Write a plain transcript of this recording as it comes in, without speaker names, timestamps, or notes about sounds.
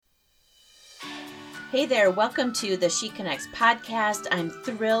Hey there, welcome to the She Connects podcast. I'm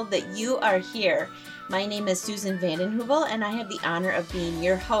thrilled that you are here. My name is Susan Vandenheuvel, and I have the honor of being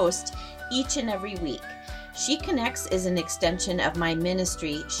your host each and every week. She Connects is an extension of my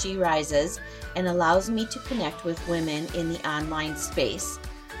ministry, She Rises, and allows me to connect with women in the online space.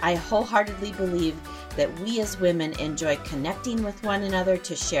 I wholeheartedly believe that we as women enjoy connecting with one another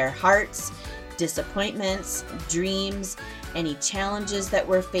to share hearts, disappointments, dreams, any challenges that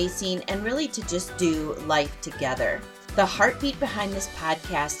we're facing, and really to just do life together. The heartbeat behind this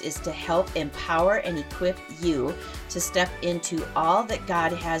podcast is to help empower and equip you to step into all that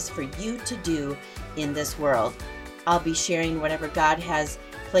God has for you to do in this world. I'll be sharing whatever God has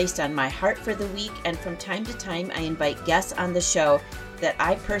placed on my heart for the week, and from time to time I invite guests on the show that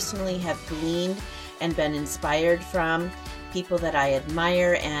I personally have gleaned and been inspired from, people that I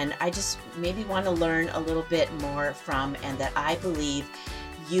admire and I just maybe want to learn a little bit more from, and that I believe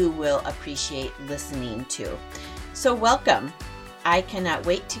you will appreciate listening to. So welcome. I cannot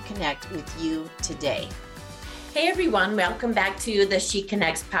wait to connect with you today. Hey everyone, welcome back to the She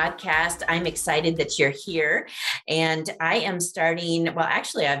Connects podcast. I'm excited that you're here, and I am starting, well,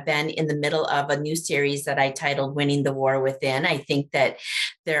 actually I've been in the middle of a new series that I titled Winning the War Within. I think that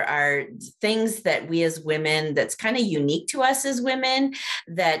there are things that we as women that's kind of unique to us as women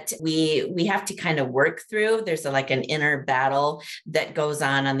that we have to kind of work through. There's like an inner battle that goes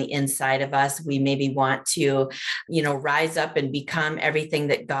on the inside of us. We maybe want to, rise up and become everything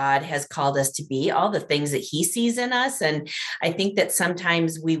that God has called us to be, all the things that He sees in us. And I think that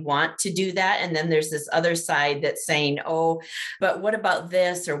sometimes we want to do that. And then there's this other side that's saying, oh, but what about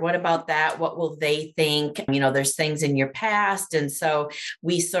this? Or what about that? What will they think? There's things in your past. And so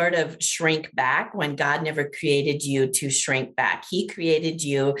we sort of shrink back when God never created you to shrink back. He created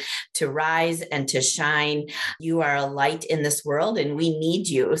you to rise and to shine. You are a light in this world and we need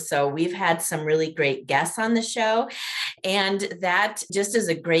you. So we've had some really great guests on the show. And that just is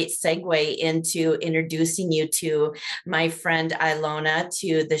a great segue into introducing you to my friend Ilona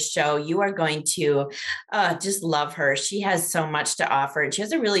to the show. You are going to just love her. She has so much to offer. She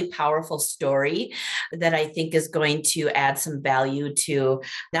has a really powerful story that I think is going to add some value to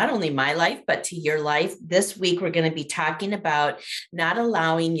not only my life, but to your life. This week, we're going to be talking about not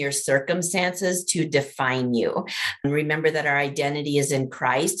allowing your circumstances to define you. And remember that our identity is in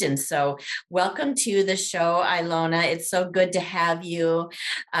Christ. And so welcome to the show, Ilona. It's so good to have you.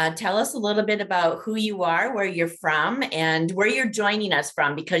 Tell us a little bit about who you are, where you're from, and where you're joining us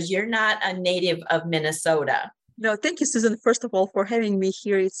from, because you're not a native of Minnesota. No, thank you, Susan, first of all, for having me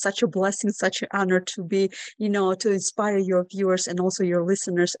here. It's such a blessing, such an honor to be, to inspire your viewers and also your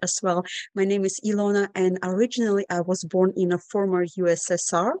listeners as well. My name is Ilona, and originally I was born in a former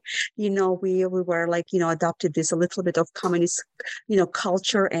USSR. We were adopted this a little bit of communist,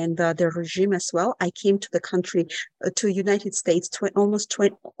 culture and the regime as well. I came to the country, to United States, almost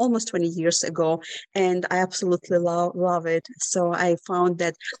 20 years ago, and I absolutely love it. So I found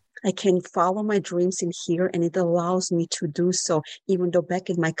that I can follow my dreams in here, and it allows me to do so, even though back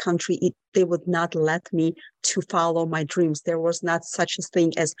in my country, they would not let me to follow my dreams. There was not such a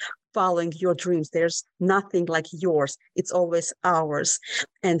thing as following your dreams. There's nothing like yours. It's always ours.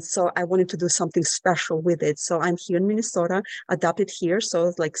 And so I wanted to do something special with it. So I'm here in Minnesota, adopted here.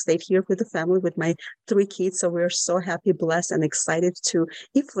 So stayed here with the family, with my 3 kids. So we're so happy, blessed, and excited to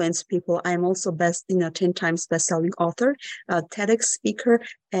influence people. I'm also 10 times best-selling author, TEDx speaker,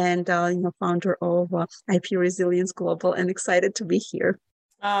 and founder of IP Resilience Global, and excited to be here.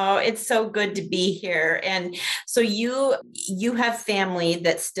 Oh, it's so good to be here. And so you have family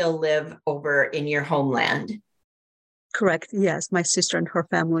that still live over in your homeland. Correct. Yes. My sister and her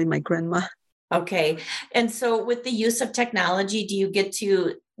family, my grandma. Okay. And so with the use of technology, do you get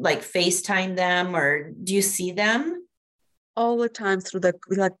to FaceTime them, or do you see them? All the time through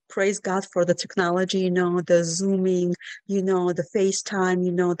praise God for the technology, the Zooming, the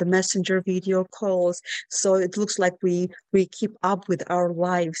FaceTime, the messenger video calls. So it looks like we keep up with our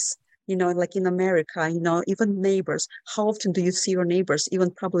lives, like in America, even neighbors. How often do you see your neighbors? Even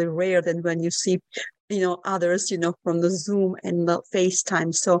probably rare than when you see, others, from the Zoom and the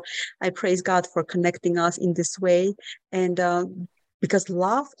FaceTime. So I praise God for connecting us in this way. And, because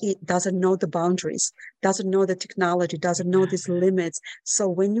love, it doesn't know the boundaries, doesn't know the technology, doesn't know these limits. So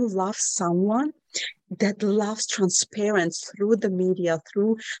when you love someone, that love's transparent through the media,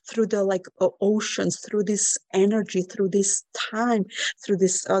 through the oceans, through this energy, through this time, through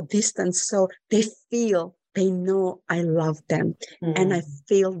this distance. So they know I love them, and I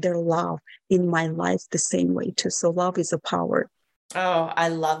feel their love in my life the same way too. So love is a power. Oh, I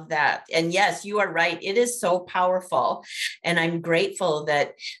love that. And yes, you are right. It is so powerful. And I'm grateful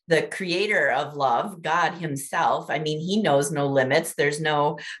that the creator of love, God himself, I mean, he knows no limits. There's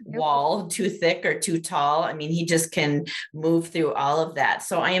no Yep. wall too thick or too tall. I mean, he just can move through all of that.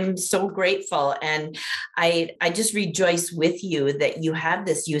 So I am so grateful. And I just rejoice with you that you have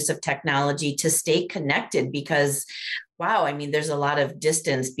this use of technology to stay connected because wow, I mean, there's a lot of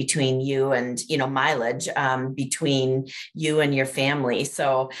distance between you and, mileage between you and your family.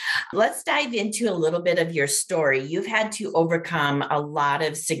 So let's dive into a little bit of your story. You've had to overcome a lot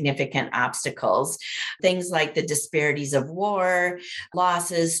of significant obstacles, things like the disparities of war,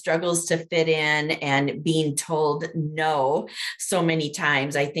 losses, struggles to fit in, and being told no so many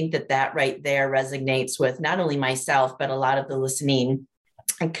times. I think that right there resonates with not only myself, but a lot of the listening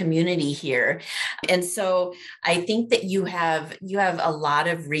and community here. And so I think that you have a lot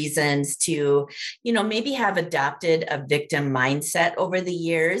of reasons to, maybe have adopted a victim mindset over the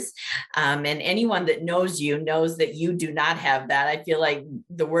years. And anyone that knows you knows that you do not have that. I feel like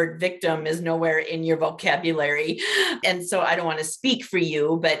the word victim is nowhere in your vocabulary. And so I don't want to speak for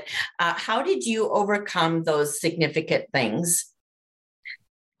you, but how did you overcome those significant things?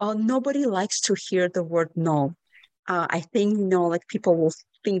 Nobody likes to hear the word no. I think, like people will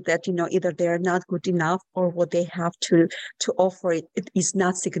think that, either they're not good enough or what they have to offer it is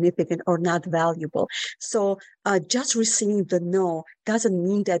not significant or not valuable. So just receiving the no doesn't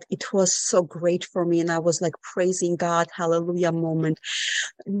mean that it was so great for me and I was like praising God, hallelujah moment.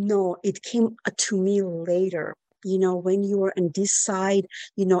 No, it came to me later. When you are on this side,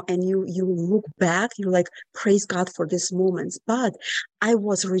 and you look back, you're like, praise God for these moments. But I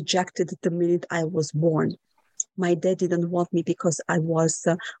was rejected the minute I was born. My dad didn't want me because I was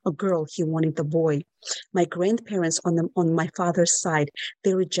a girl. He wanted a boy. My grandparents on my father's side,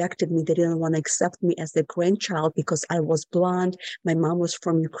 they rejected me. They didn't want to accept me as their grandchild because I was blonde. My mom was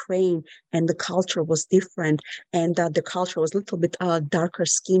from Ukraine and the culture was different. And the culture was a little bit darker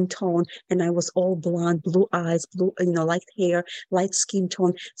skin tone. And I was all blonde, blue eyes, blue, light hair, light skin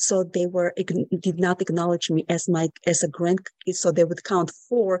tone. So they did not acknowledge me as so they would count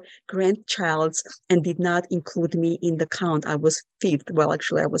 4 grandchilds and did not include me in the count. I was 5th. Well,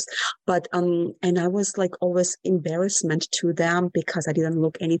 actually I was, but, and I was like always embarrassment to them because I didn't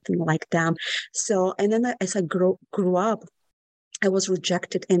look anything like them. So, and then as I grew up, I was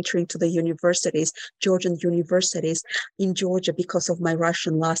rejected entering to the universities, Georgian universities in Georgia because of my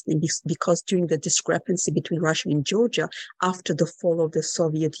Russian last name, because during the discrepancy between Russia and Georgia after the fall of the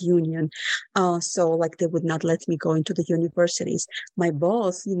Soviet Union. So like they would not let me go into the universities. My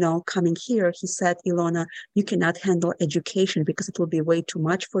boss, coming here, he said, Ilona, you cannot handle education because it will be way too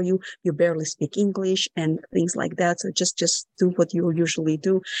much for you. You barely speak English and things like that. So just do what you usually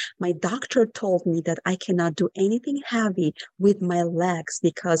do. My doctor told me that I cannot do anything heavy with my legs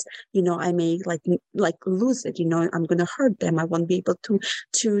because I may like lose it. I'm gonna hurt them. I won't be able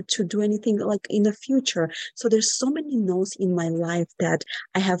to do anything like in the future. So there's so many no's in my life that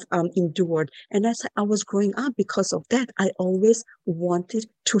I have endured. And as I was growing up, because of that, I always wanted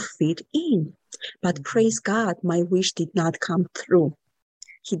to fit in. But praise God, my wish did not come through.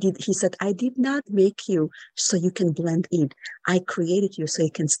 He said, I did not make you so you can blend in. I created you so you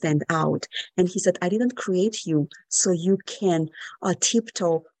can stand out. And he said, I didn't create you so you can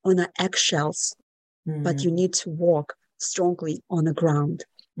tiptoe on the eggshells, but you need to walk strongly on the ground.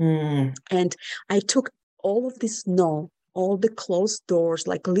 And I took all of this all the closed doors,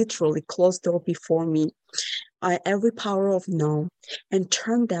 like literally closed door before me, every power of no, and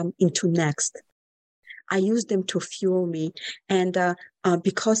turned them into next. I used them to fuel me. And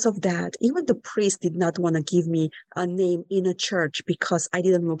because of that, even the priest did not want to give me a name in a church because I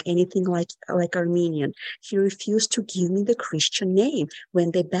didn't look anything like Armenian. He refused to give me the Christian name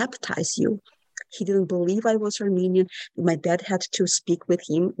when they baptize you. He didn't believe I was Armenian. My dad had to speak with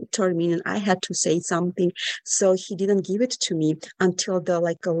him to Armenian. I had to say something. So he didn't give it to me until the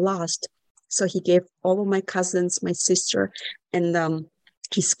last. So he gave all of my cousins, my sister, and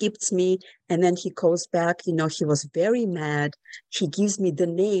he skips me, and then he goes back. He was very mad. He gives me the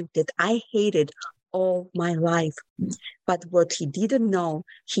name that I hated all my life. But what he didn't know,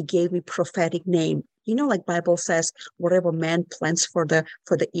 he gave me prophetic name. Like Bible says, whatever man plans for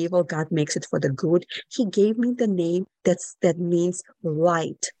the evil, God makes it for the good. He gave me the name that means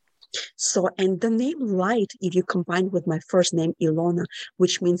light. So, and the name Light, if you combine with my first name, Ilona,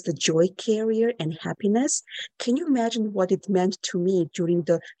 which means the joy carrier and happiness, can you imagine what it meant to me during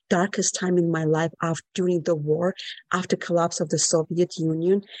the darkest time in my life during the war, after collapse of the Soviet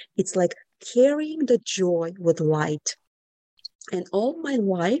Union? It's like carrying the joy with light. And all my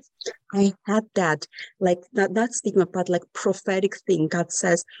life, I had that, like, not stigma, but like prophetic thing. God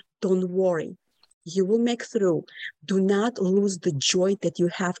says, don't worry. You will make through. Do not lose the joy that you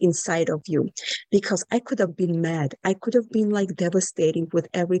have inside of you. Because I could have been mad. I could have been like devastating with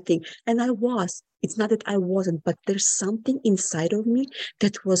everything. And I was. It's not that I wasn't, but there's something inside of me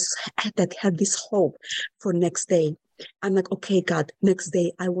that had this hope for next day. I'm like, okay, God, next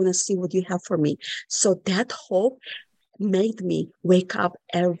day, I want to see what you have for me. So that hope made me wake up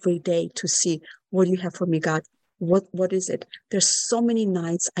every day to see what you have for me, God. What is it? There's so many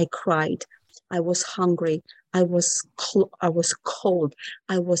nights I cried. I was hungry. I was cold.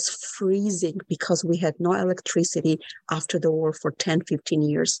 I was freezing because we had no electricity after the war for 10, 15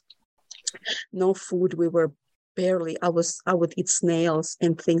 years. No food. We were barely. I would eat snails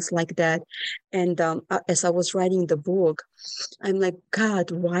and things like that. And as I was writing the book, I'm like, God,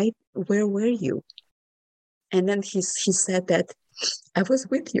 where were you? And then he said that I was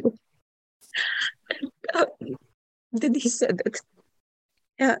with you. Then he said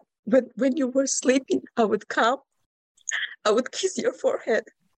that, but when you were sleeping, I would come, I would kiss your forehead,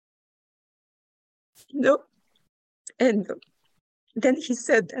 And then he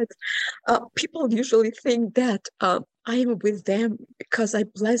said that people usually think that I am with them because I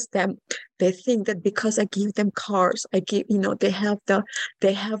bless them. They think that because I give them cars,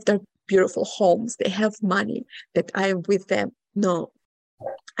 they have their beautiful homes, they have money, that I am with them. No,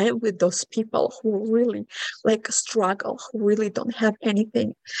 I am with those people who really struggle, who really don't have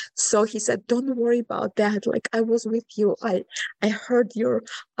anything. So he said, don't worry about that. Like, I was with you. I heard your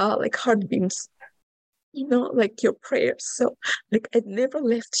heartbeats, your prayers. So I never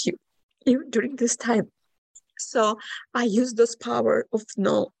left you even during this time. So I used this power of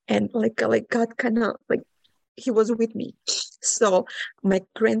no, and God kind of he was with me. So my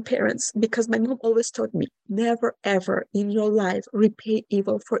grandparents, because my mom always taught me, never ever in your life repay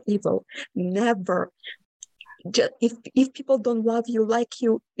evil for evil. Never. Just, if people don't love you like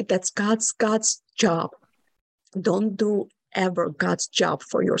you, that's God's job. Don't do ever God's job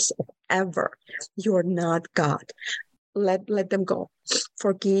for yourself. Ever. You're not God. Let them go.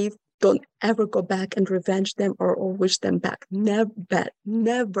 Forgive. Don't ever go back and revenge them or wish them back.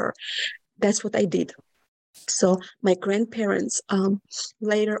 Never. That's what I did. So my grandparents,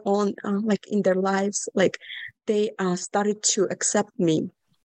 later on, in their lives, they started to accept me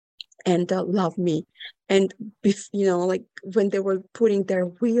and love me. And when they were putting their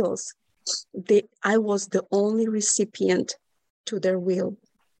wills, I was the only recipient to their will,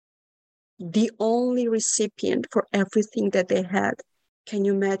 the only recipient for everything that they had. Can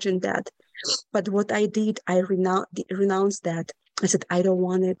you imagine that? But what I did, I renounced that. I said, I don't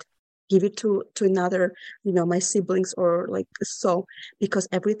want it. Give it to another, my siblings or so, because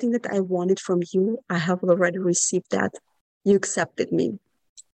everything that I wanted from you, I have already received that. You accepted me.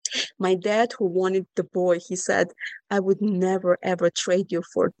 My dad, who wanted the boy, he said, I would never, ever trade you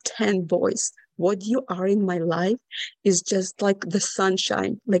for 10 boys. What you are in my life is just like the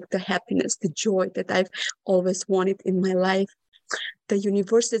sunshine, like the happiness, the joy that I've always wanted in my life. The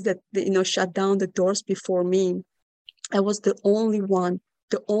universities that, shut down the doors before me, I was the only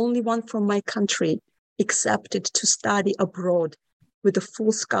one from my country accepted to study abroad with a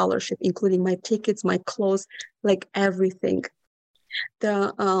full scholarship, including my tickets, my clothes, everything.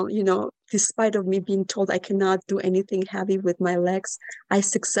 Despite of me being told I cannot do anything heavy with my legs, I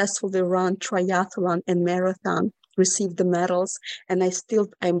successfully ran triathlon and marathon, received the medals, and I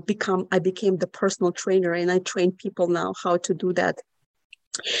became the personal trainer, and I train people now how to do that.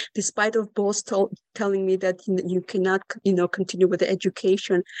 Despite of both telling me that you cannot, continue with the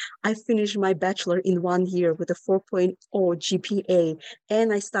education, I finished my bachelor in 1 year with a 4.0 GPA,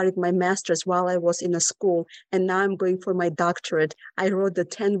 and I started my master's while I was in a school, and now I'm going for my doctorate. I wrote the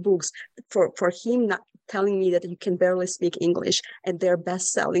 10 books for him, not telling me that you can barely speak English, and they're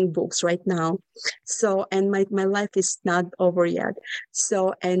best-selling books right now. So, and my life is not over yet.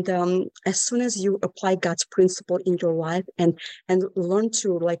 So, and as soon as you apply God's principle in your life and learn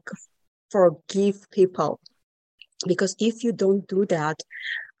to forgive people, because if you don't do that,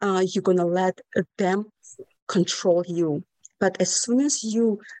 you're gonna let them control you. But as soon as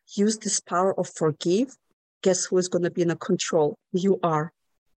you use this power of forgive, guess who is gonna be in a control? You are.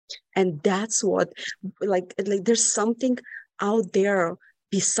 And that's what there's something out there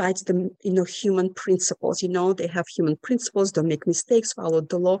besides the human principles. They have human principles, don't make mistakes, follow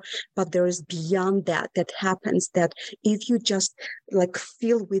the law, but there is beyond that happens, that if you just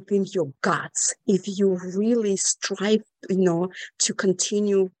feel within your guts, if you really strive to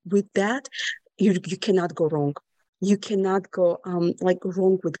continue with that, you cannot go wrong. you cannot go like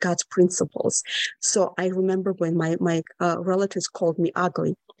wrong with God's principles. So I remember when my relatives called me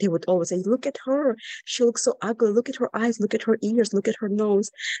ugly, they would always say, look at her, she looks so ugly, look at her eyes, look at her ears, look at her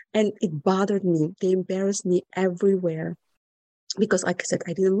nose. And it bothered me. They embarrassed me everywhere because, like I said,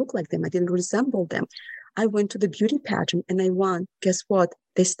 I didn't look like them, I didn't resemble them. I went to the beauty pageant and I won. Guess what?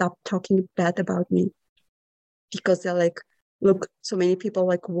 They stopped talking bad about me because they're like, look, so many people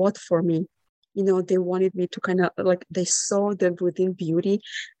like what for me. They wanted me to kind of like, they saw the within beauty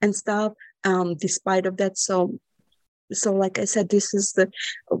and stuff, despite of that. So like I said, this is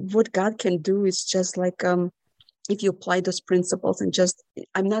what God can do is just like, if you apply those principles and just,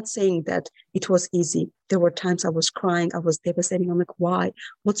 I'm not saying that it was easy. There were times I was crying, I was devastating. I'm like, why?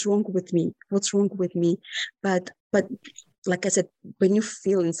 What's wrong with me? What's wrong with me? But like I said, when you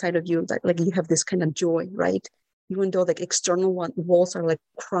feel inside of you that like you have this kind of joy, right? Even though like external walls are like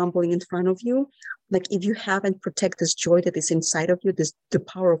crumbling in front of you, like if you haven't protect this joy that is inside of you, the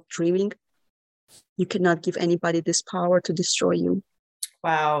power of dreaming, you cannot give anybody this power to destroy you.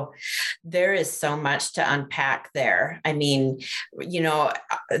 Wow. There is so much to unpack there. I mean,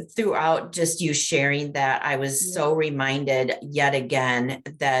 throughout just you sharing that, I was so reminded yet again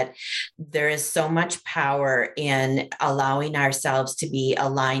that there is so much power in allowing ourselves to be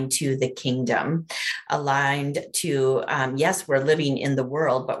aligned to the kingdom, aligned to, yes, we're living in the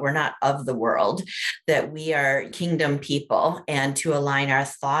world, but we're not of the world, that we are kingdom people, and to align our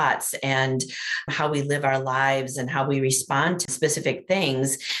thoughts and how we live our lives and how we respond to specific things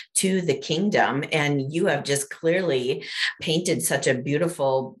to the kingdom. And you have just clearly painted such a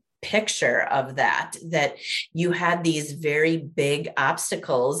beautiful picture of that you had these very big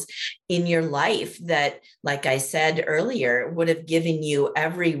obstacles in your life that, like I said earlier, would have given you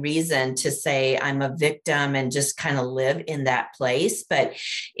every reason to say, I'm a victim and just kind of live in that place. But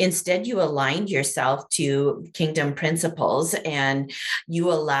instead, you aligned yourself to kingdom principles and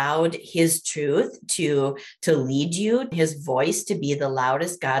you allowed his truth to lead you, his voice to be the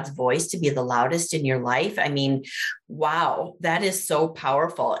loudest, God's voice to be the loudest in your life. I mean, wow, that is so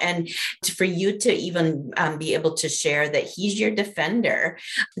powerful. And for you to even be able to share that he's your defender,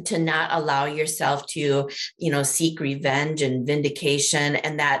 to not allow yourself to, seek revenge and vindication.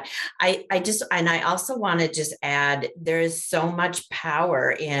 And that I also want to just add, there's so much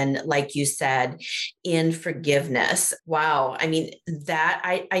power in, like you said, in forgiveness. Wow. I mean, that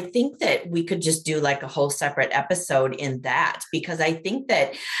I think that we could just do like a whole separate episode in that, because I think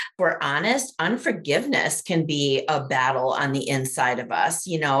that if we're honest, unforgiveness can be a battle on the inside of us.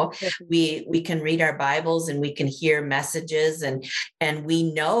 We can read our Bibles and we can hear messages and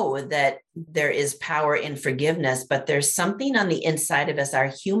we know that there is power in forgiveness, but there's something on the inside of us, our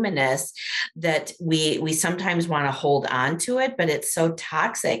humanness, that we sometimes want to hold on to it, but it's so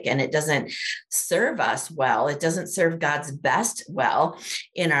toxic and it doesn't serve us well. It doesn't serve God's best well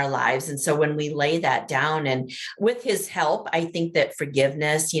in our lives. And so when we lay that down, and with his help, I think that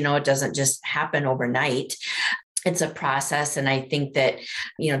forgiveness, it doesn't just happen overnight. It's a process. And I think that,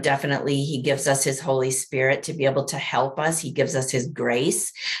 definitely he gives us his Holy Spirit to be able to help us. He gives us his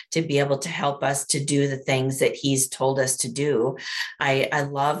grace to be able to help us to do the things that he's told us to do. I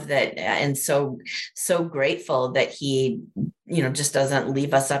love that. And so grateful that he, just doesn't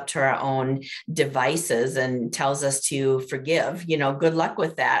leave us up to our own devices and tells us to forgive. Good luck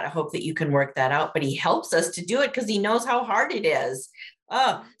with that. I hope that you can work that out, but he helps us to do it because he knows how hard it is.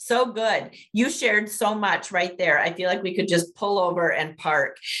 Oh, so good. You shared so much right there. I feel like we could just pull over and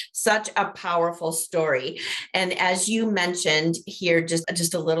park. Such a powerful story. And as you mentioned here,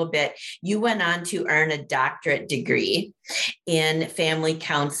 just a little bit, you went on to earn a doctorate degree in family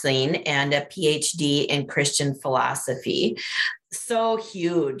counseling and a PhD in Christian philosophy. So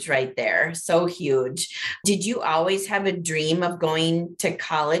huge right there. So huge. Did you always have a dream of going to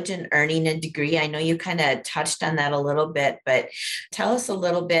college and earning a degree? I know you kind of touched on that a little bit, but tell us a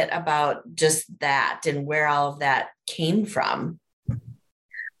little bit about just that and where all of that came from.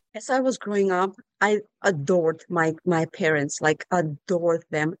 As I was growing up, I adored my parents, like adored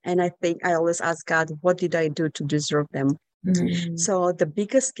them. And I think I always asked God, what did I do to deserve them? Mm-hmm. So the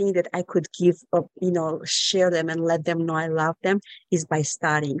biggest thing that I could give up, share them and let them know I love them is by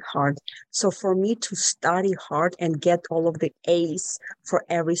studying hard. So for me to study hard and get all of the A's for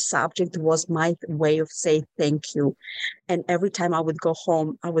every subject was my way of saying thank you. And every time I would go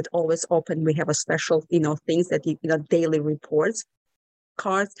home, I would always open, we have a special, things that, daily reports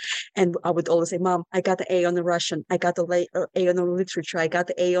cards. And I would always say, Mom, I got the A on the Russian. I got the A on the literature. I got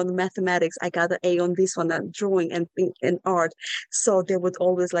the A on the mathematics. I got the A on this one, drawing and art. So they would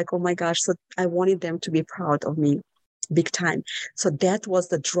always like, oh my gosh. So I wanted them to be proud of me. big time. So that was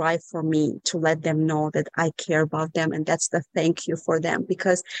the drive for me to let them know that I care about them. And that's the thank you for them,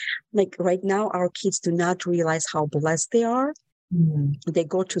 because like right now, our kids do not realize how blessed they are. They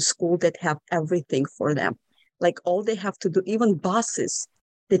go to school that have everything for them. Like all they have to do, even buses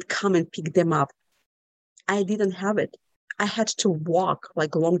that come and pick them up. I didn't have it. I had to walk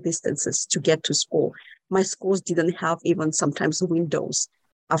like long distances to get to school. My schools didn't have even sometimes windows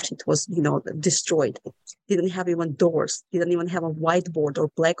after it was, destroyed. Didn't have even doors. Didn't even have a whiteboard or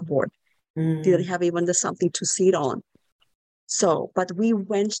blackboard. Didn't have even something to sit on. So, but we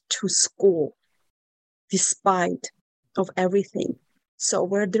went to school despite of everything. So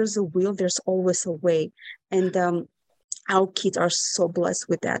where there's a will, there's always a way. And our kids are so blessed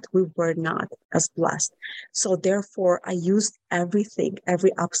with that. We were not as blessed. So therefore, I used everything,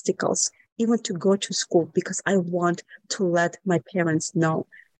 every obstacles, even to go to school, because I want to let my parents know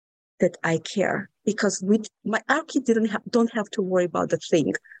that I care. Because our kids don't have to worry about the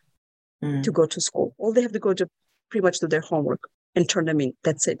thing to go to school. All they have to go to pretty much do their homework and turn them in.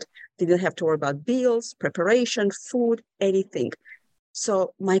 That's it. They didn't have to worry about bills, preparation, food, anything.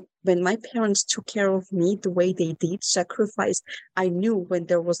 So when my parents took care of me the way they did, sacrificed, I knew when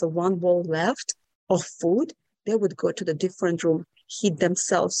there was a one bowl left of food, they would go to the different room, heat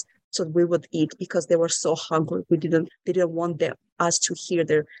themselves so we would eat, because they were so hungry. They didn't want us to hear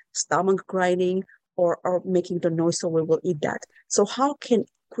their stomach grinding or making the noise, so we will eat that. So how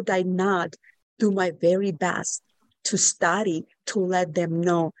could I not do my very best to study, to let them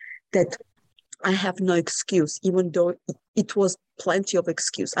know that I have no excuse, even though it was plenty of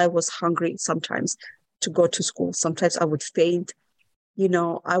excuse. I was hungry sometimes to go to school. Sometimes I would faint.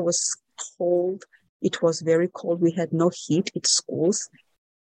 I was cold. It was very cold. We had no heat at schools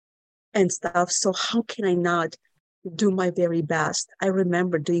and stuff. So how can I not do my very best? I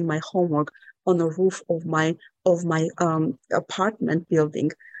remember doing my homework on the roof of my apartment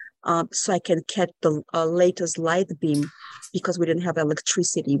building, so I can catch the latest light beam, because we didn't have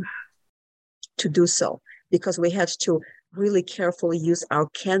electricity to do so, because we had to really carefully use our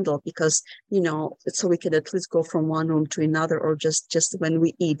candle, because so we could at least go from one room to another, or just when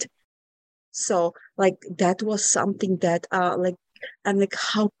we eat. So like that was something that I'm like,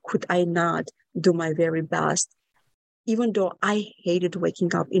 how could I not do my very best, even though I hated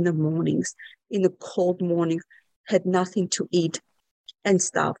waking up in the mornings, in the cold morning, had nothing to eat and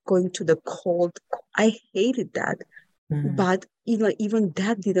stuff, going to the cold. I hated that. But even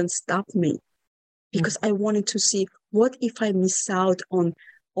that didn't stop me, because I wanted to see, what if I miss out on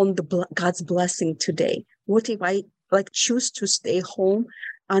God's blessing today? What if I choose to stay home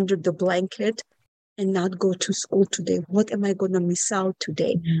under the blanket and not go to school today? What am I going to miss out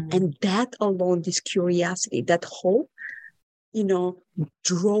today? And that alone, this curiosity, that hope,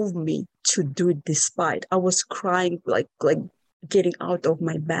 drove me to do it despite. I was crying, like getting out of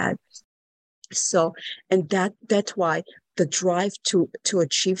my bed. So, and that's why the drive to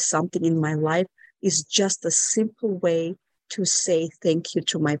achieve something in my life is just a simple way to say thank you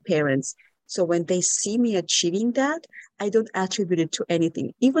to my parents. So when they see me achieving that, I don't attribute it to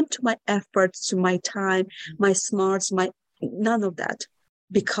anything, even to my efforts, to my time, my smarts, none of that,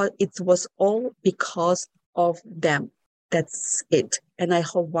 because it was all because of them. That's it. And I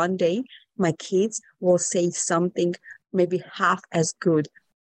hope one day my kids will say something maybe half as good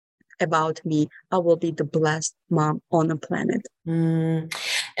about me. I will be the blessed mom on the planet. And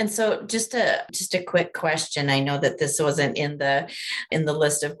so just a quick question. I know that this wasn't in the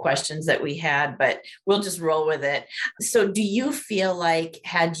list of questions that we had, but we'll just roll with it. So do you feel like,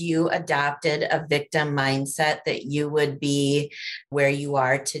 had you adopted a victim mindset, that you would be where you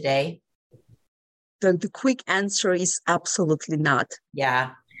are today? The quick answer is absolutely not.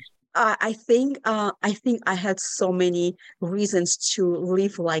 Yeah. I think I had so many reasons to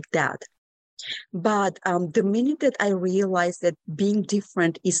live like that. But the minute that I realized that being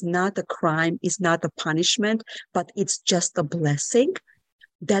different is not a crime, is not a punishment, but it's just a blessing,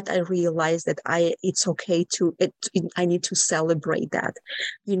 that I realized that it's okay I need to celebrate that.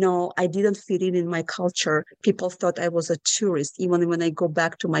 I didn't fit in my culture. People thought I was a tourist. Even when I go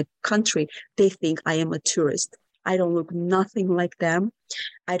back to my country, they think I am a tourist. I don't look nothing like them.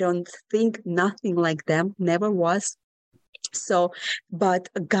 I don't think nothing like them, never was. So, but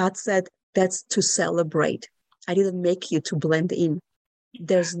God said, that's to celebrate. I didn't make you to blend in.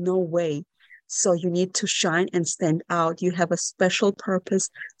 There's no way. So you need to shine and stand out. You have a special purpose,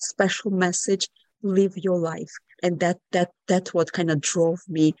 special message. Live your life. And that's what kind of drove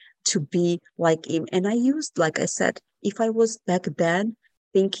me to be like him. And I used, like I said, if I was back then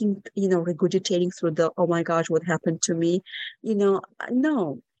thinking, regurgitating through oh my gosh, what happened to me? No,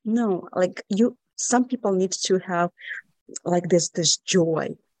 like Some people need to have like this joy.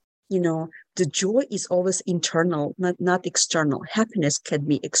 The joy is always internal, not external. Happiness can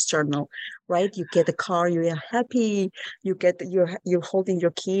be external, right? You get a car, you are happy. You're holding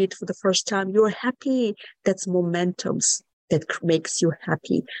your kid for the first time, you're happy. That's momentums that makes you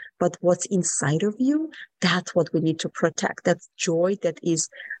happy. But what's inside of you, that's what we need to protect. That joy that is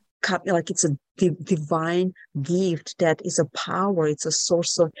like it's a divine gift, that is a power, it's a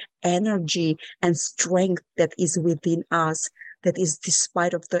source of energy and strength that is within us, that is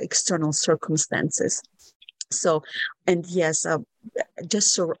despite of the external circumstances. So, and yes,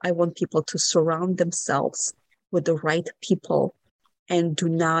 just so I want people to surround themselves with the right people and do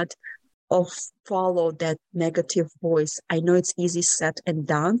not follow that negative voice. I know it's easy said and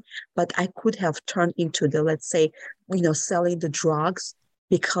done, but I could have turned into the, let's say, selling the drugs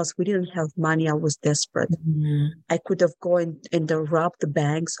because we didn't have money. I was desperate. Mm-hmm. I could have gone and robbed the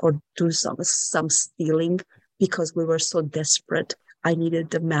banks or do some stealing because we were so desperate. I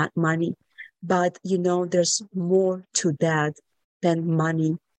needed the money. But, there's more to that than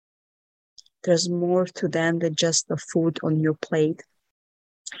money. There's more to that than just the food on your plate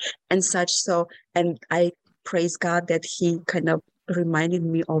and such. So, and I praise God that he kind of reminded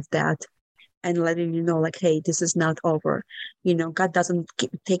me of that and letting you know, like, hey, this is not over. God doesn't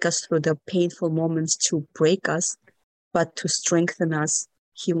take us through the painful moments to break us, but to strengthen us.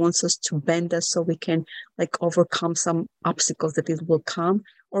 He wants us to bend us so we can overcome some obstacles that it will come,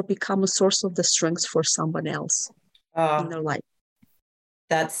 or become a source of the strength for someone else in their life.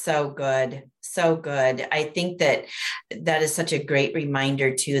 That's so good. So good. I think that is such a great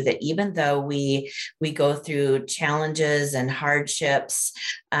reminder too, that even though we go through challenges and hardships,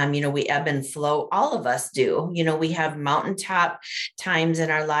 we ebb and flow. All of us do. We have mountaintop times in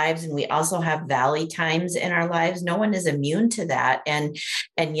our lives, and we also have valley times in our lives. No one is immune to that. And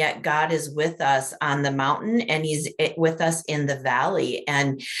yet God is with us on the mountain, and he's with us in the valley.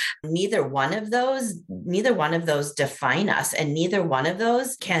 And neither one of those define us. And neither one of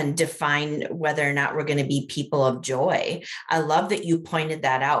those can define whether or not we're going to be people of joy. I love that you pointed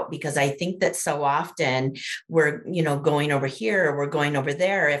that out, because I think that so often we're, going over here, or we're going over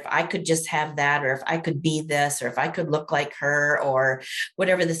there. If I could just have that, or if I could be this, or if I could look like her, or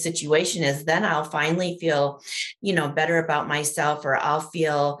whatever the situation is, then I'll finally feel, better about myself, or I'll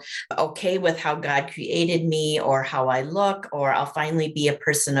feel okay with how God created me, or how I look, or I'll finally be a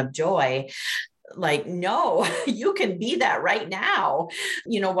person of joy. Like, no, you can be that right now.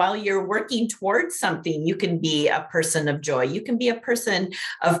 While you're working towards something, you can be a person of joy. You can be a person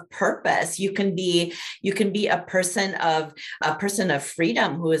of purpose. You can be a person of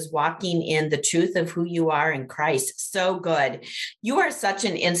freedom, who is walking in the truth of who you are in Christ. So good. You are such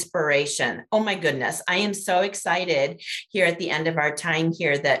an inspiration. Oh my goodness. I am so excited here at the end of our time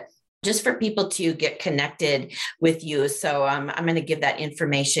here that just for people to get connected with you. So I'm going to give that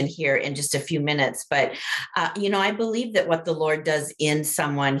information here in just a few minutes. But, I believe that what the Lord does in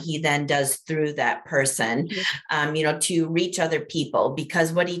someone, he then does through that person, to reach other people,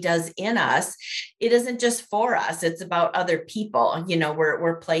 because what he does in us, it isn't just for us. It's about other people.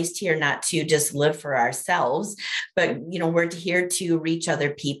 We're placed here not to just live for ourselves, but, we're here to reach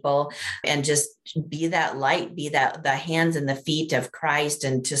other people and just be that light, be that the hands and the feet of Christ,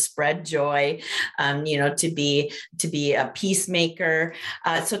 and to spread joy, to be a peacemaker.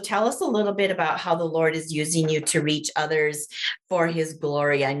 So tell us a little bit about how the Lord is using you to reach others for his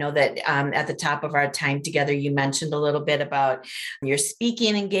glory. I know that at the top of our time together, you mentioned a little bit about your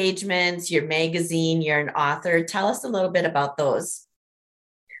speaking engagements, your magazine, you're an author. Tell us a little bit about those.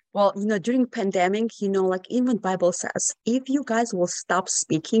 Well, during pandemic, like even Bible says, if you guys will stop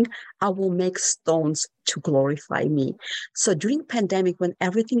speaking, I will make stones to glorify me. So during pandemic, when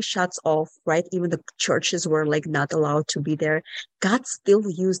everything shuts off, right, even the churches were not allowed to be there, God still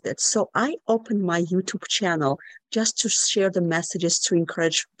used it. So I opened my YouTube channel just to share the messages, to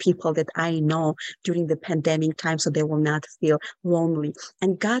encourage people that I know during the pandemic time, so they will not feel lonely.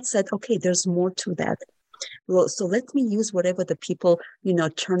 And God said, okay, there's more to that. Well, so let me use whatever the people,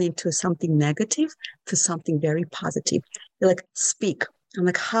 turn into something negative to something very positive. They're like, speak. I'm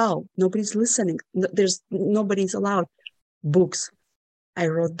like, how? Nobody's listening. Nobody's allowed. Books. I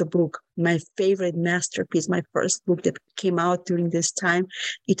wrote the book, my favorite masterpiece, my first book that came out during this time.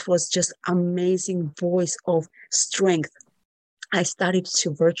 It was just amazing voice of strength. I started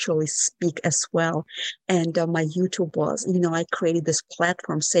to virtually speak as well. And my YouTube was, I created this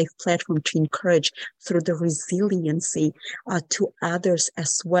platform, safe platform, to encourage through the resiliency to others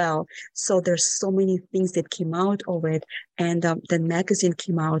as well. So there's so many things that came out of it. And the magazine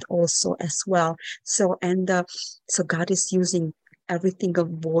came out also as well. So God is using everything a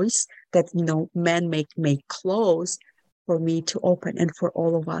voice that, man may close, for me to open, and for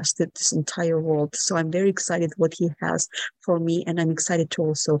all of us, that this entire world. So I'm very excited what he has for me, and I'm excited to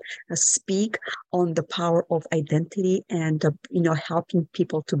also speak on the power of identity and helping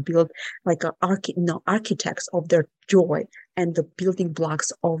people to build like architects of their joy and the building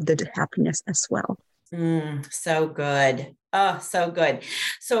blocks of the happiness as well. So good. Oh, so good.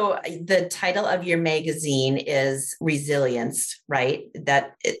 So the title of your magazine is Resilience, right?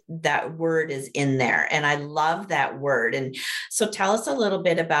 That word is in there. And I love that word. And so tell us a little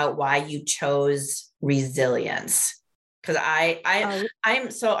bit about why you chose resilience. Because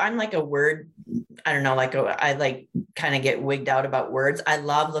I'm like a word, I don't know, I like kind of get wigged out about words. I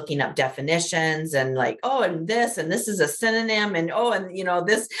love looking up definitions and like, oh, and this is a synonym, and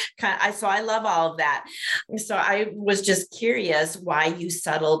this so I love all of that. So I was just curious why you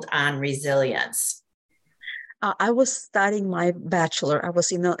settled on resilience. I was studying my bachelor. I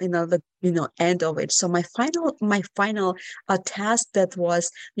was in the end of it. So my final task that was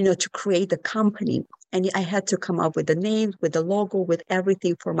to create a company, and I had to come up with the name, with the logo, with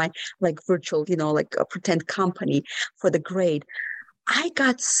everything for my like virtual a pretend company for the grade. I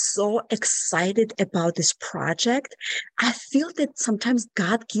got so excited about this project. I feel that sometimes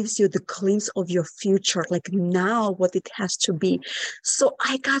God gives you the glimpse of your future, like now what it has to be. So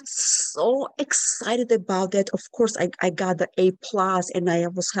I got so excited about that. Of course, I got the A plus and I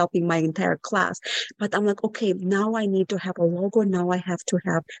was helping my entire class. But I'm like, okay, now I need to have a logo. Now I have to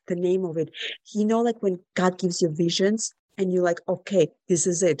have the name of it. Like when God gives you visions and you're like, okay, this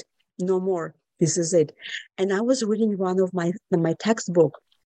is it. No more. This is it. And I was reading one of my textbook,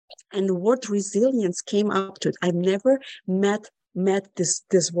 and the word resilience came up to it. I've never met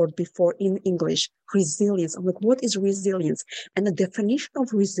this word before in English. Resilience. I'm like, what is resilience? And the definition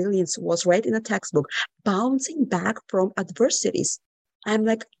of resilience was right in the textbook: bouncing back from adversities. I'm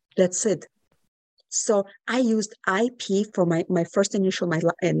like, that's it. So I used IP for my first initial, my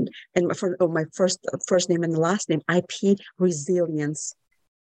first name and last name. IP resilience.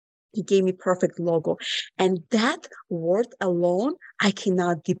 He gave me perfect logo. And that word alone, I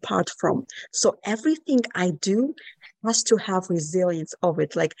cannot depart from. So everything I do has to have resilience of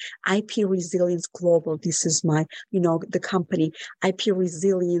it. Like IP Resilience Global, this is my, the company, IP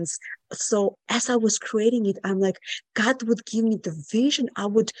Resilience. So as I was creating it, I'm like, God would give me the vision. I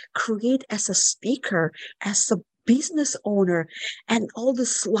would create as a speaker, as a business owner, and all the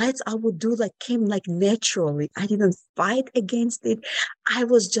slides I would do came naturally. I didn't fight against it. I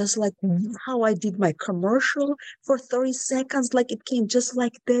was just like, how I did my commercial for 30 seconds, it came just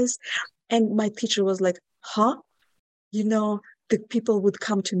like this. And my teacher was like, huh? The people would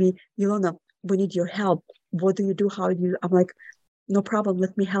come to me, Ilona, we need your help. What do you do? How do you? I'm like, no problem.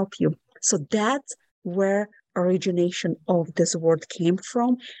 Let me help you. So that's where origination of this word came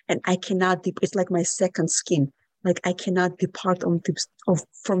from. And I cannot, it's like my second skin. I cannot depart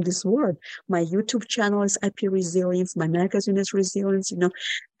from this word. My YouTube channel is IP Resilience. My magazine is Resilience.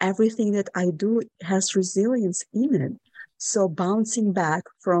 Everything that I do has resilience in it. So bouncing back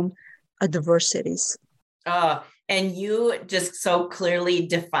from adversities. And you just so clearly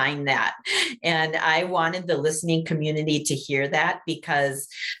define that. And I wanted the listening community to hear that, because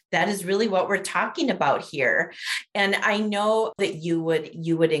that is really what we're talking about here. And I know that you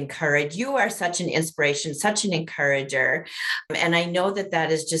would encourage. You are such an inspiration, such an encourager. And I know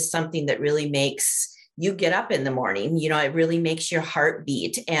that is just something that really makes you get up in the morning. It really makes your heart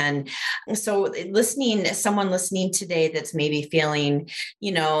beat. And so someone listening today that's maybe feeling,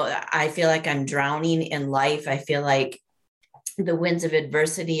 I feel like I'm drowning in life. I feel like the winds of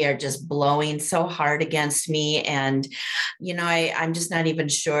adversity are just blowing so hard against me. And, I'm just not even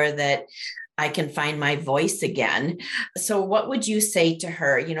sure that I can find my voice again. So what would you say to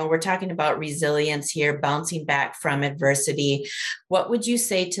her? We're talking about resilience here, bouncing back from adversity. What would you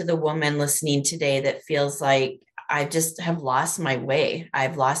say to the woman listening today that feels like I just have lost my way?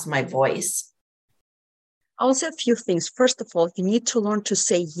 I've lost my voice. I'll say a few things. First of all, you need to learn to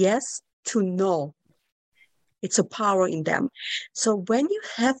say yes to no. It's a power in them. So when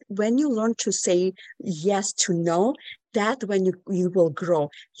you learn to say yes to no, that when you will grow.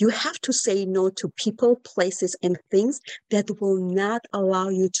 You have to say no to people, places, and things that will not allow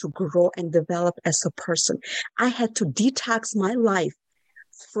you to grow and develop as a person. I had to detox my life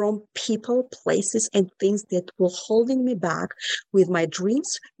from people, places, and things that were holding me back with my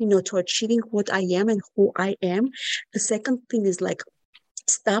dreams, to achieving what I am and who I am. The second thing is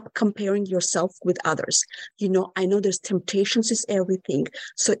Stop comparing yourself with others. I know there's temptations is everything.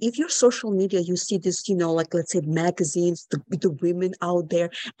 So if your social media, you see this, like let's say magazines, the women out there,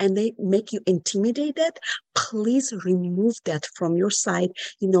 and they make you intimidated, please remove that from your side.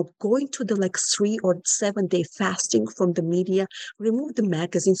 Go into the like 3 or 7 day fasting from the media. Remove the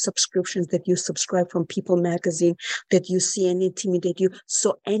magazine subscriptions that you subscribe from People Magazine that you see and intimidate you.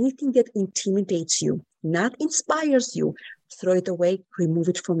 So anything that intimidates you, not inspires you, throw it away, remove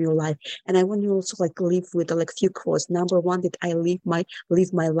it from your life. And I want you also like leave with like few quotes. Number one that I live my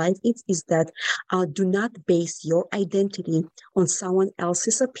life is that do not base your identity on someone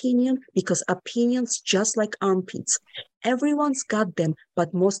else's opinion, because opinions just like armpits. Everyone's got them,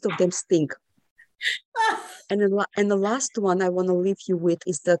 but most of them stink. And the last one I want to leave you with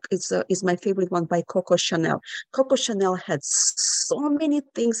is my favorite one by Coco Chanel. Coco Chanel had so many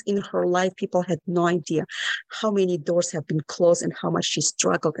things in her life. People had no idea how many doors have been closed and how much she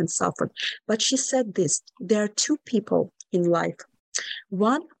struggled and suffered. But she said this: there are two people in life,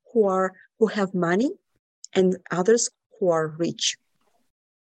 one who have money and others who are rich.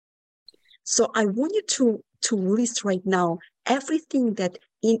 So I want you to list right now everything that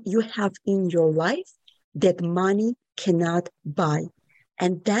you have in your life that money cannot buy.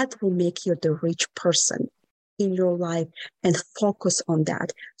 And that will make you the rich person in your life, and focus on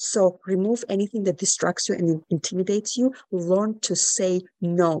that. So remove anything that distracts you and intimidates you. Learn to say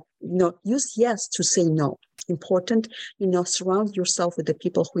no. Use yes to say no. Important, surround yourself with the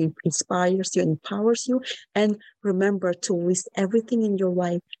people who inspires you and empowers you. And remember to list everything in your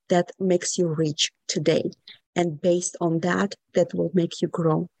life that makes you rich today. And based on that will make you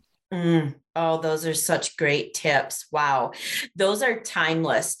grow. Oh, those are such great tips. Wow. Those are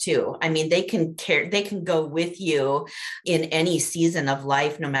timeless too. I mean, they can go with you in any season of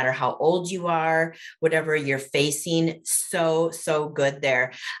life, no matter how old you are, whatever you're facing. So, so good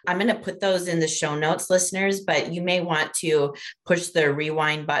there. I'm going to put those in the show notes, listeners, but you may want to push the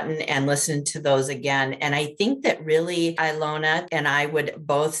rewind button and listen to those again. And I think that really, Ilona and I would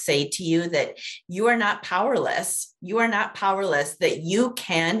both say to you that you are not powerless. You are not powerless, that you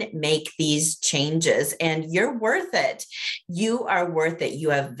can make these changes and you're worth it. You are worth it. You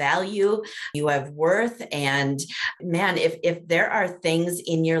have value, you have worth. And man, if there are things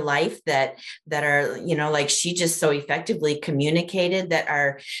in your life that are, like she just so effectively communicated, that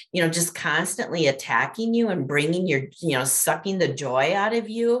are, just constantly attacking you and bringing your, sucking the joy out of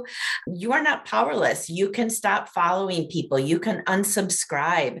you, you are not powerless. You can stop following people. You can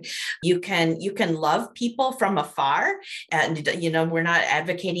unsubscribe. You can love people from afar. And, we're not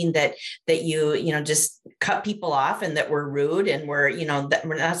advocating that you just cut people off and that we're rude and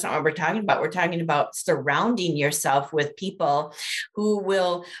that's not what we're talking about. We're talking about surrounding yourself with people who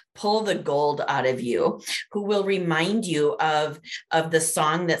will pull the gold out of you, who will remind you of the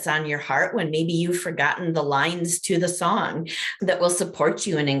song that's on your heart when maybe you've forgotten the lines to the song, that will support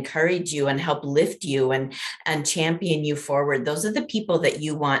you and encourage you and help lift you and champion you forward. Those are the people that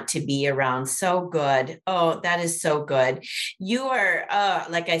you want to be around. So good. Oh, that is so good. You are,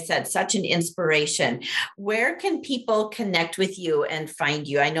 like I said, such an inspiration. Where can people connect with you and find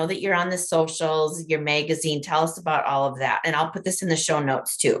you? I know that you're on the socials, your magazine. Tell us about all of that. And I'll put this in the show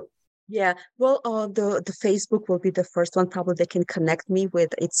notes too. Yeah, well, the Facebook will be the first one. Probably they can connect me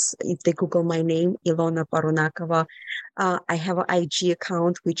with. It's if they Google my name, Ilona Baronakova. I have an IG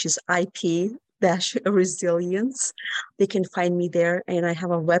account which is IP-resilience. They can find me there, and I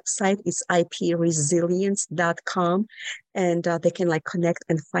have a website. It's ipresilience.com, and they can like connect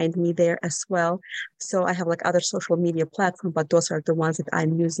and find me there as well. So I have like other social media platforms, but those are the ones that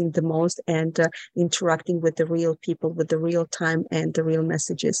I'm using the most, and interacting with the real people, with the real time and the real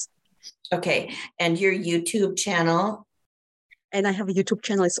messages. Okay. And your YouTube channel? And I have a YouTube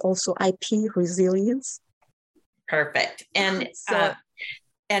channel. It's also IP Resilience. Perfect. And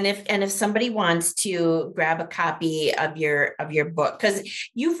and if somebody wants to grab a copy of your book, because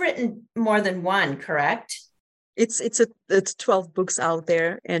you've written more than one, correct? It's 12 books out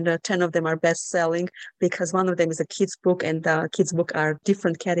there, and 10 of them are best-selling, because one of them is a kids book, and the kids book are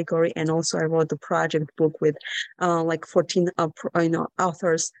different category. And also I wrote the project book with like 14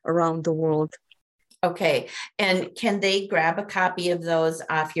 authors around the world. Okay. And can they grab a copy of those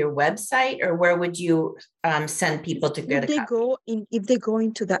off your website, or where would you send people to get a copy? If they go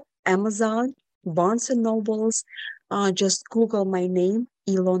into the Amazon, Barnes and Nobles, just Google my name,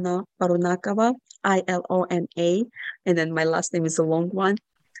 Ilona Baronakova, Ilona, and then my last name is a long one.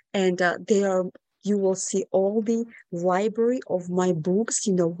 And you will see all the library of my books,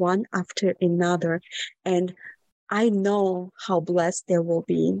 one after another. And I know how blessed they will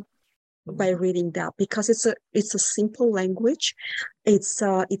be. by reading that, because it's a simple language. It's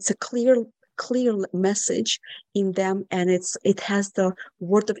a clear message in them, and it has the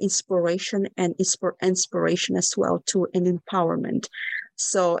word of inspiration and inspiration as well too, and empowerment.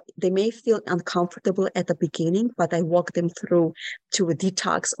 So they may feel uncomfortable at the beginning, but I walk them through to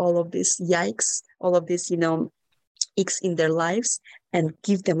detox all of this all of this, icks in their lives, and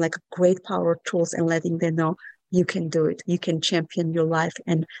give them like great power tools, and letting them know you can do it. You can champion your life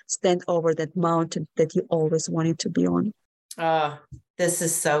and stand over that mountain that you always wanted to be on. Oh, this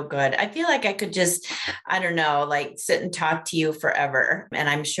is so good. I feel like I could just, I don't know, like sit and talk to you forever. And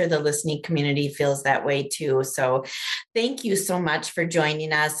I'm sure the listening community feels that way too. So thank you so much for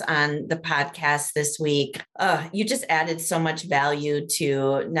joining us on the podcast this week. You just added so much value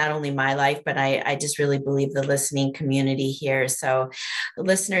to not only my life, but I just really believe the listening community here. So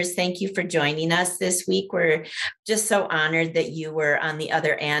listeners, thank you for joining us this week. We're just so honored that you were on the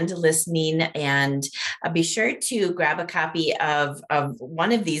other end listening, and be sure to grab a copy of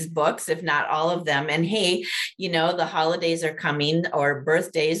one of these books, if not all of them. And hey, the holidays are coming, or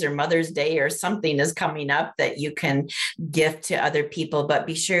birthdays, or Mother's Day, or something is coming up that you can gift to other people. But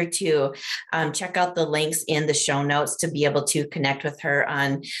be sure to check out the links in the show notes to be able to connect with her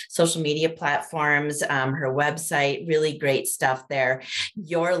on social media platforms, her website, really great stuff there.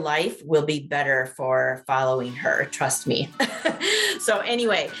 Your life will be better for following her. Trust me. So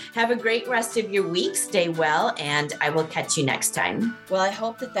anyway, have a great rest of your week. Stay well, and I will catch you next time. Well, I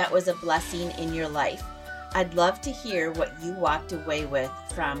hope that was a blessing in your life. I'd love to hear what you walked away with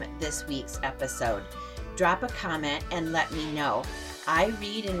from this week's episode. Drop a comment and let me know. I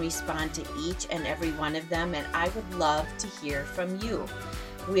read and respond to each and every one of them, and I would love to hear from you.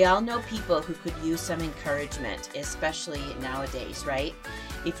 We all know people who could use some encouragement, especially nowadays, right?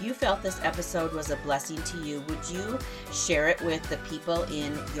 If you felt this episode was a blessing to you, would you share it with the people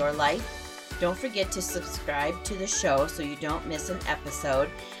in your life? Don't forget to subscribe to the show so you don't miss an episode,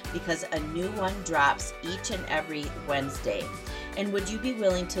 because a new one drops each and every Wednesday. And would you be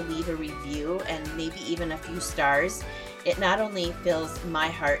willing to leave a review and maybe even a few stars? It not only fills my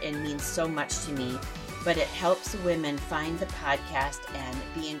heart and means so much to me, but it helps women find the podcast and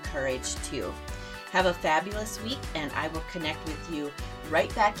be encouraged too. Have a fabulous week, and I will connect with you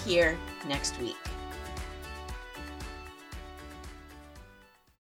right back here next week.